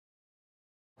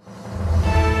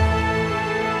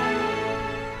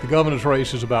governor's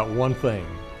race is about one thing,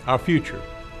 our future.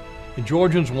 And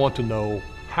Georgians want to know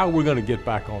how we're going to get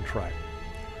back on track.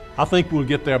 I think we'll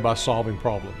get there by solving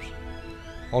problems.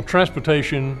 On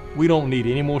transportation, we don't need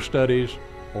any more studies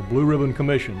or blue ribbon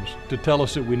commissions to tell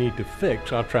us that we need to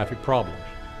fix our traffic problems.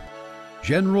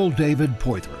 General David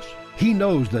Poythress. He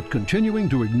knows that continuing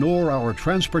to ignore our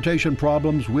transportation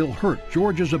problems will hurt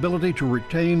Georgia's ability to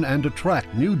retain and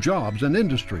attract new jobs and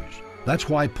industries. That's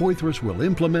why Poythress will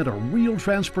implement a real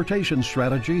transportation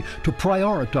strategy to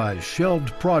prioritize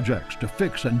shelved projects to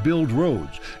fix and build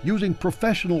roads using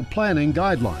professional planning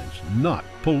guidelines, not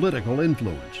political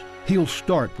influence. He'll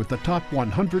start with the top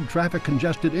 100 traffic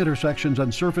congested intersections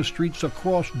and surface streets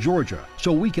across Georgia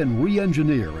so we can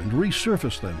re-engineer and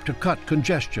resurface them to cut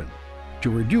congestion. To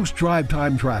reduce drive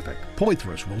time traffic,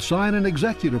 Poythress will sign an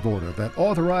executive order that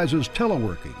authorizes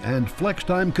teleworking and flex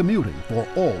time commuting for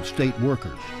all state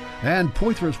workers. And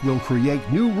Poythress will create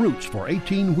new routes for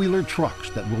 18-wheeler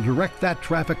trucks that will direct that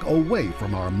traffic away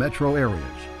from our metro areas.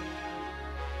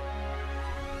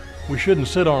 We shouldn't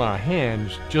sit on our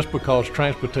hands just because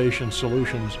transportation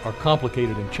solutions are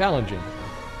complicated and challenging.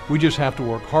 We just have to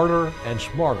work harder and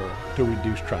smarter to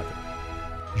reduce traffic.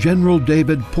 General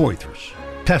David Poythress,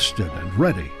 tested and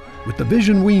ready, with the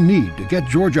vision we need to get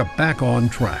Georgia back on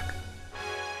track.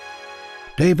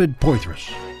 David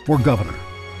Poythress for governor.